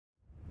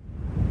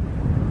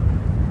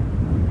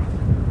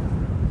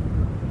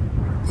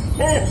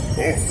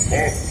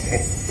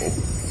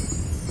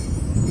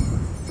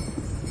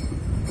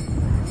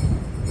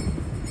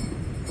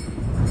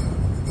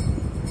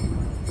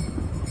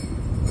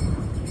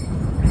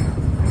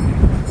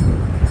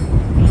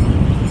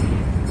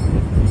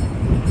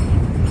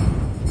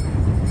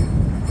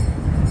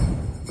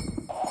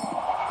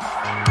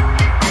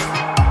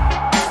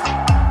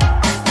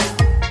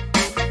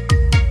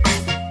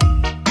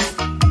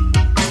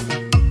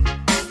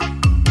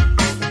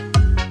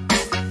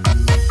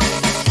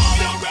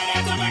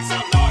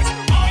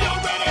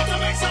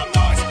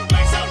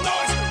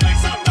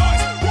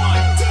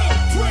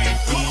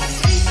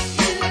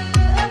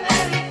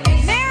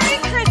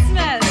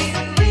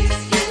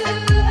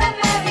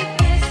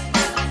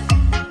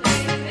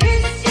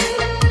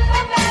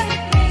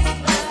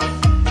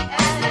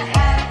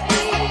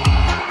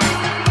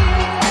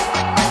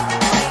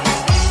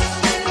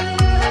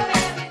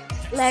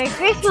Merry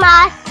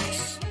Christmas!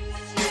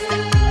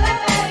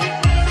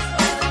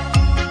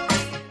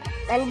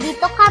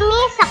 Nandito kami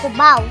sa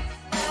Cubao.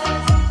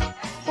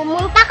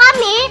 Pumunta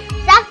kami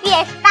sa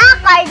Fiesta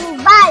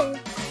Carnival.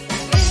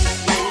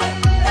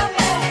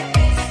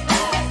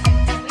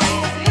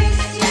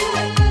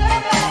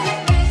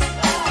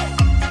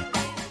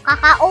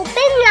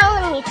 Kaka-open lang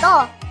nito.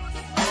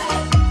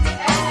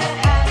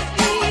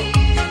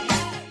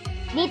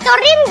 Dito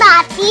rin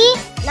dati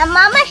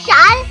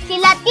namamasyal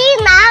sila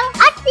Tinang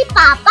at si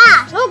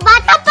Papa. Nung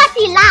bata pa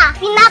sila,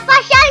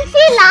 pinapasyal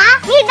sila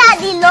ni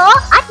Daddy Lo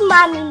at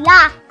Mami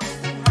La.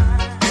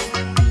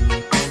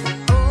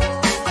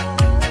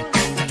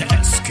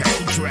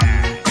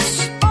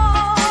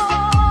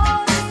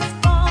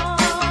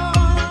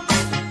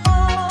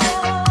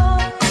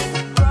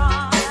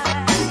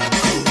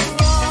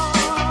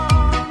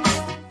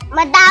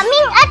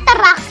 Madaming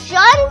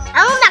attractions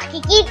ang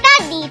nakikita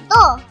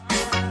dito.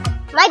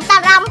 May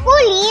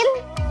trampoline,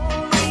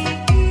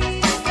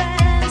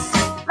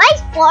 may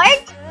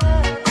sports,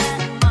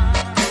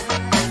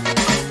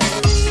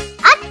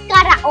 at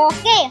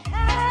karaoke.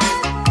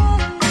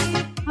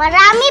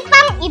 Marami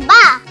pang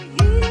iba.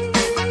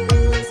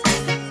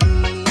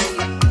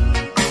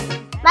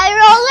 May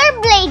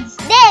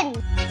rollerblades din.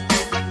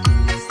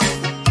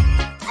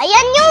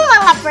 Ayan yung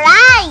mga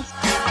prize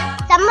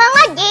sa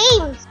mga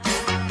games.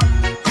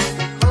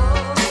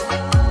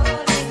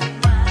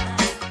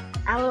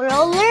 Ang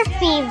roller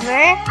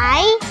fever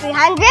ay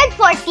 349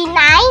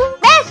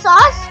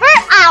 pesos per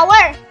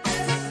hour.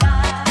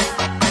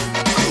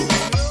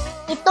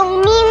 Itong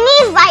mini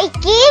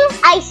Viking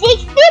ay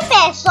 60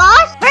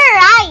 pesos per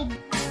ride.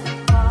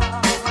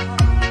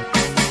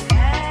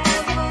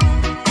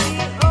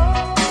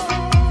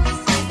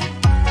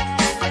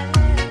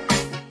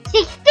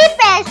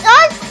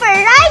 ₱60 per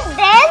ride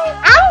din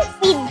ang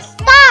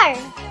Speedstar.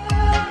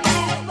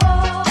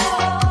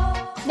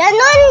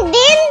 Ganon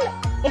din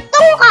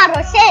itong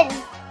carousel.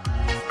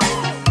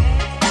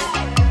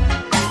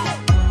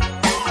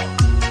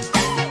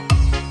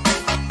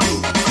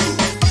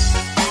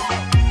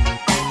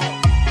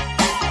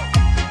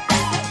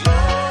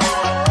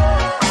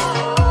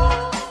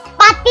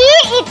 Pati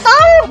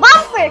itong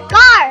bumper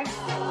car.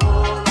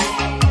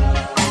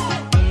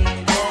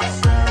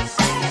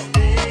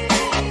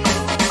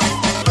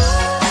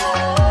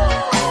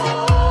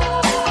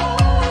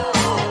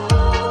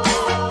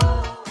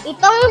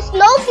 Itong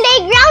snow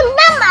playground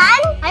naman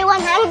ay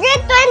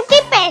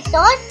 120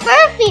 pesos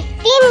per 15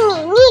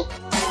 minutes.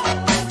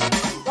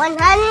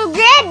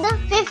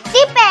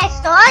 150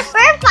 pesos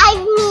per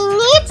 5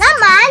 minutes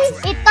naman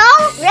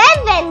itong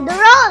Reren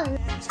roll.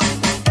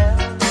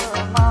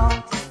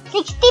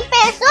 60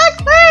 pesos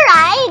per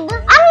ride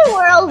ang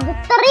world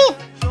trip.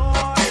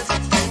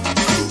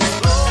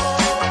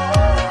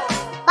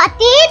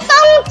 Pati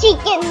itong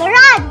chicken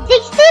run,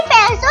 60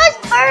 pesos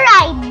per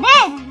ride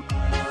din.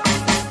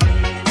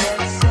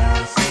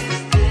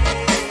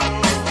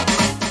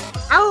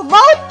 Ang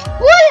boat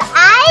pool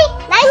ay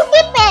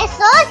 90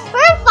 pesos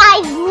per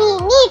 5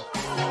 minutes.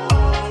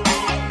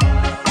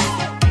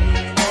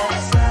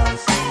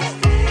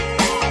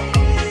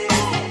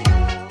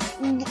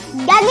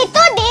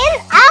 Ganito din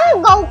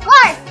ang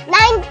go-kart,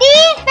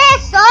 90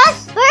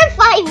 pesos per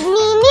 5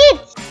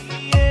 minutes.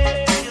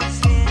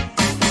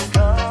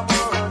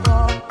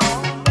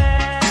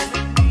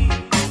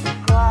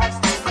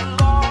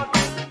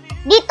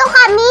 Dito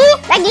kami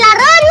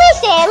naglaro ni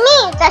Semi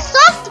sa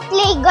soft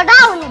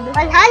playground,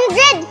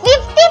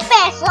 150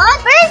 pesos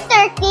per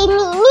 30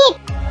 minutes.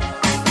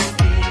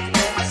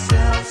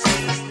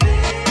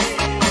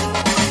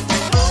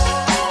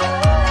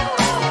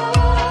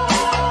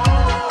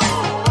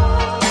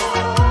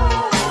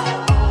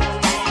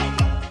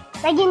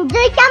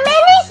 Nag-enjoy kami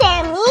ni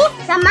Semi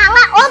sa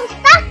mga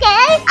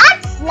obstacle at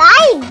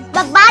slide.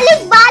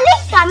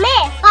 Magbalik-balik kami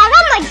para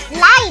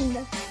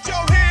mag-slide.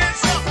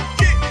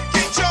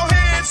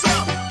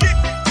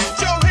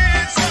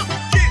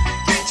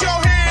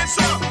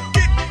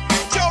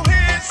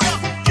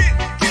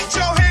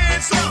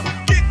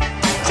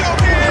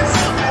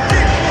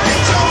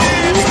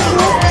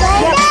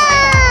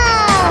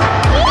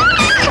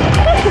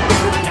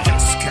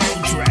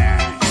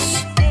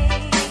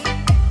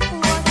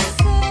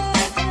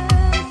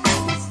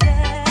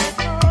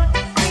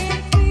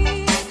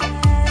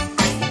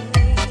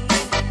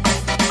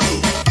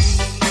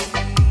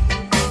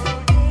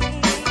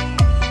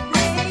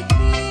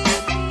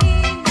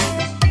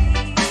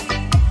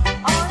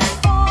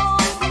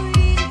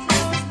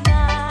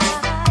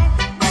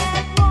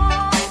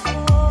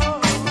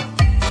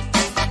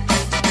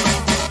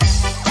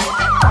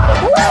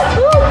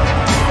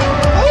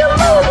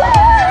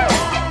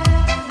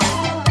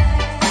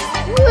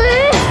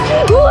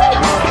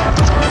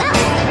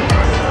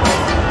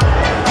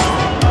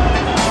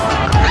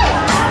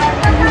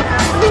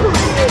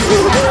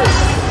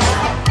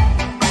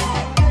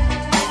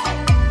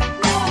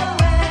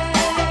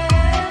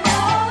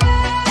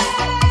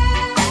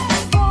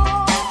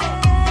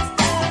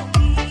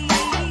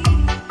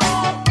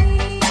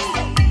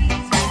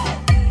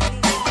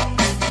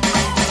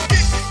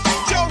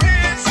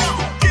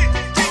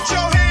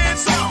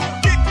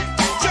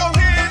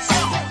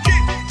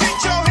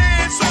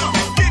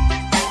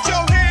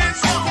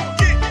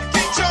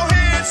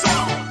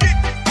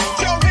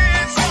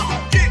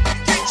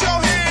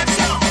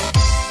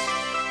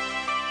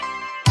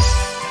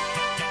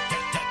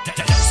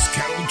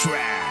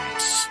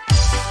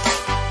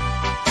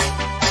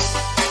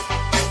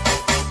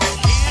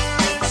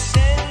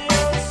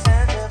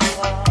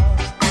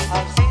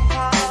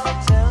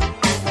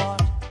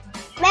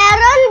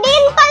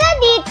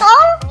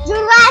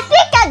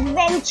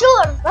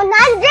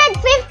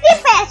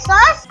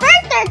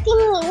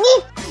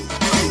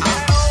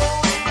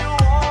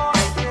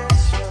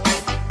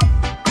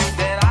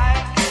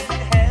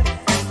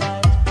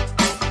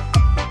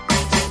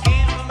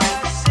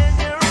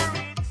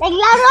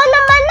 Naglaro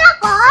naman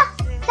ako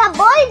sa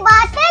Ball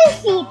Battle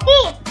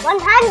City. 120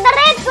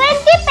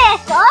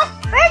 pesos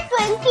per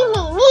 20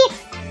 minutes.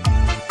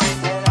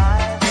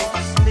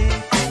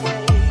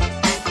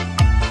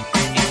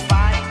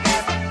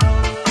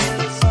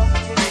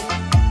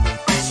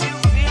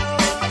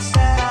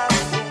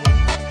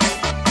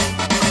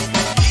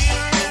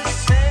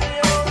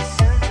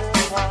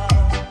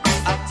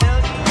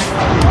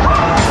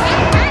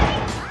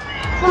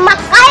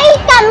 Sumakay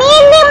kami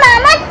ni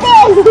Mama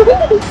Ten.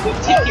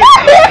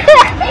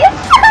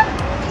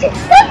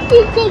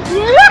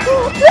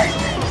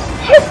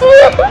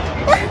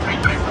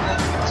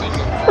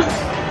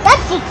 Sa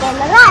chicken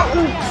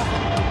run.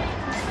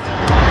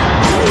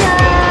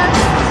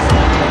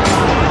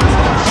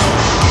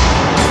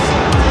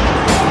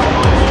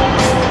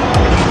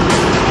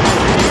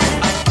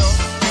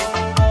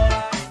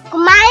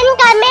 Kumain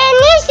kami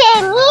ni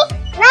Semi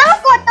ng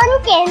cotton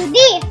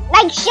candy.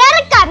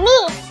 Nag-share kami.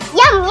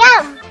 Yum,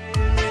 yum.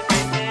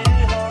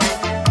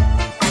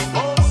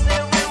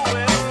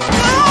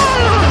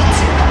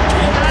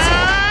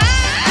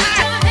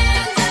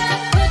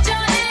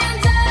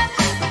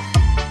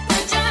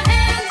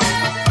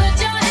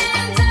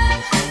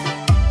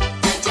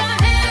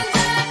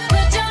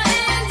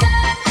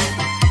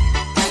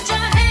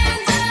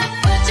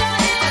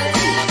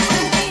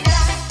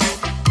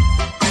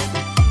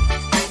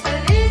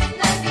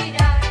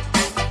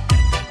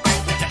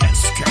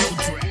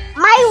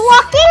 May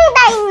walking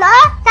dino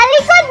sa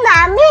likod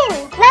namin.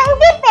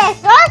 90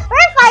 pesos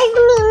per 5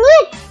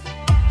 minutes.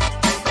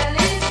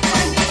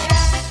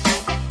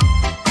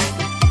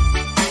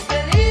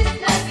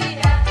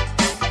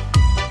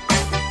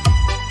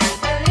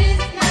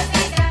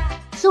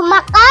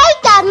 Sumakay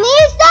kami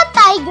sa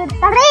Tiger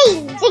Train.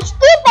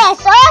 60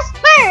 pesos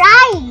per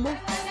ride.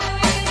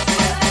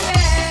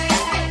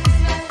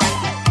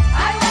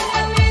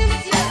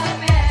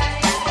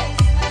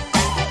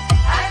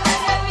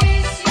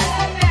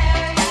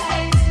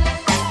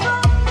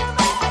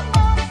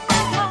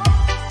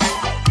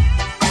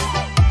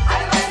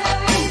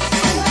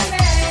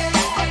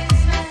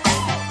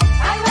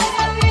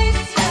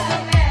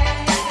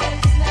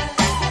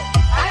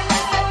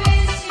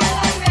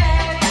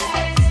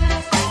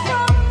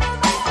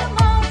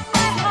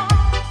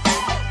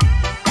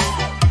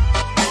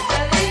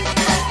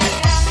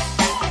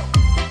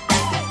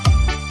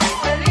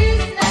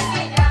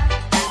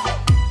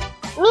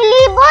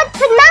 Nilibot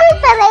ng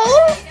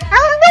train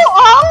ang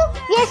buong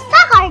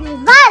Fiesta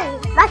Carnival.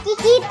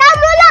 Makikita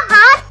mo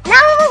lahat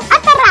ng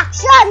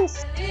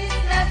attractions.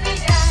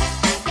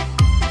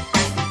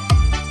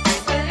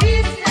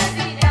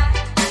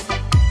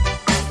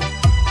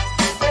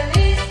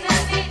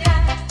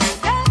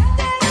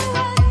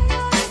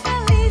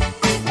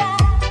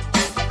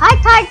 Heart,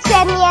 heart,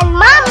 Semi and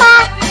Mama.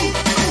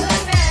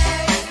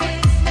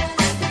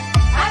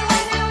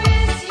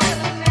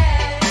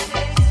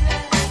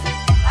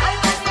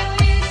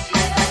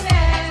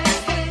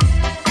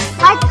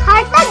 Heart,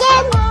 heart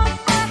again.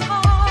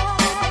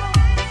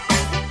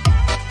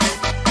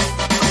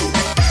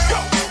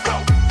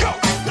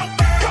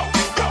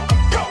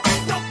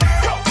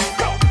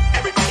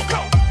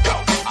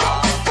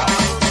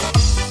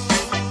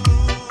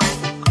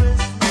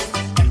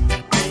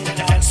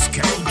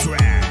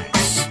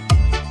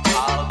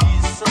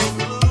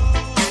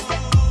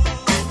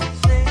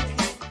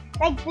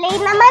 Nag-play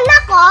naman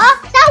ako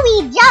sa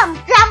Wijam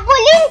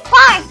Trampoline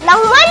Park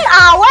ng 1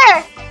 hour.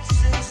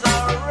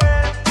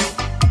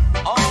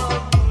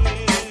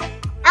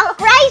 Ang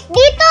price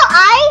dito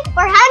ay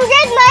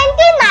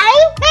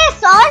 499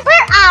 pesos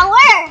per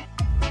hour.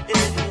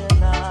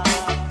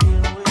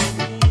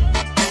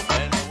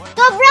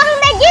 Sobrang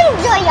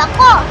nag-enjoy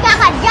ako.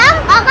 Kaka-jump,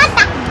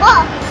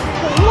 kaka-takbo.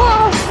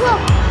 Wow, wow,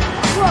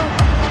 wow.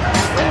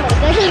 Oh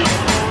my God.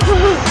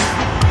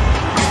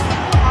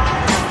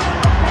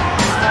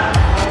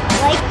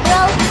 White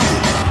girl,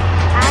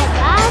 I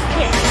got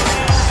it.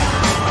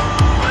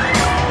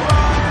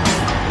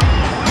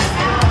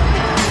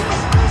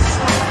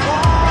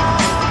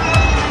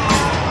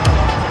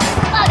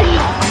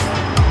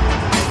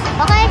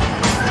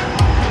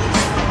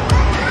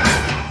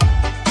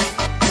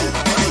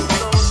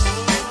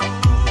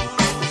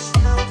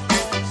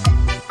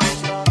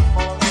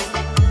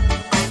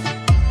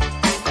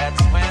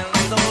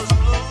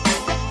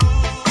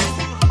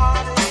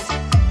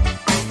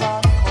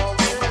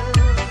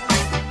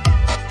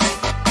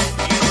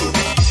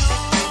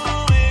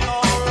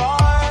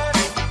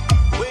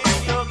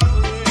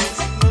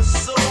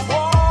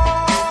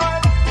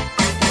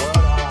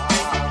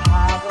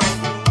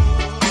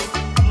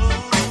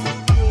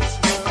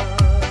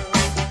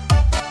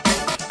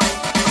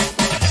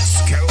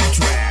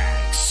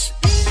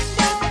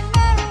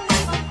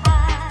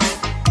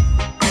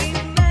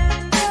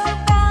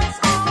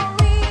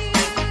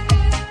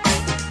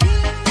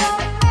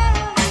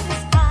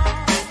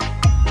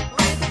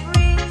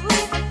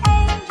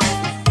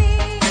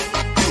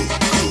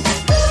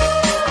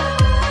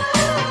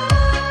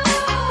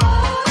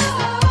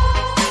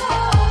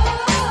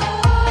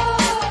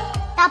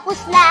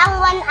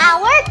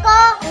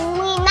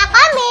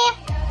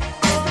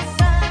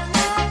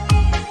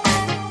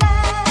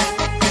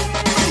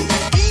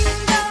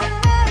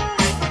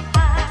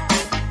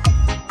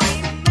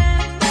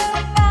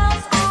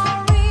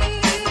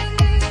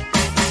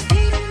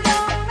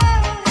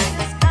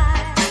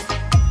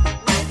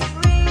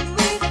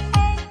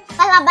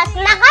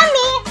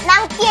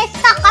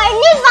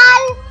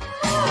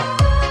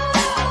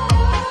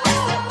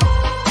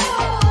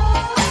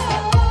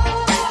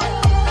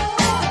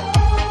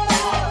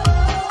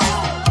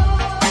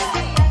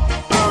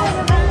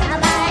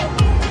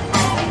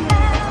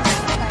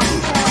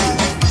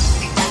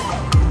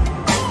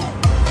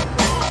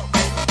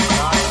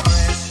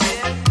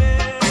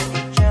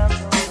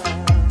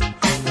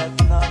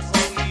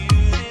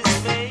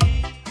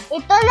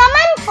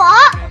 po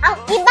ang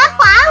iba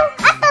pang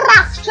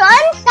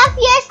attraction sa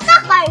Fiesta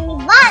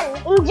Carnival.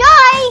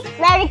 Enjoy!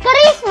 Merry Christmas!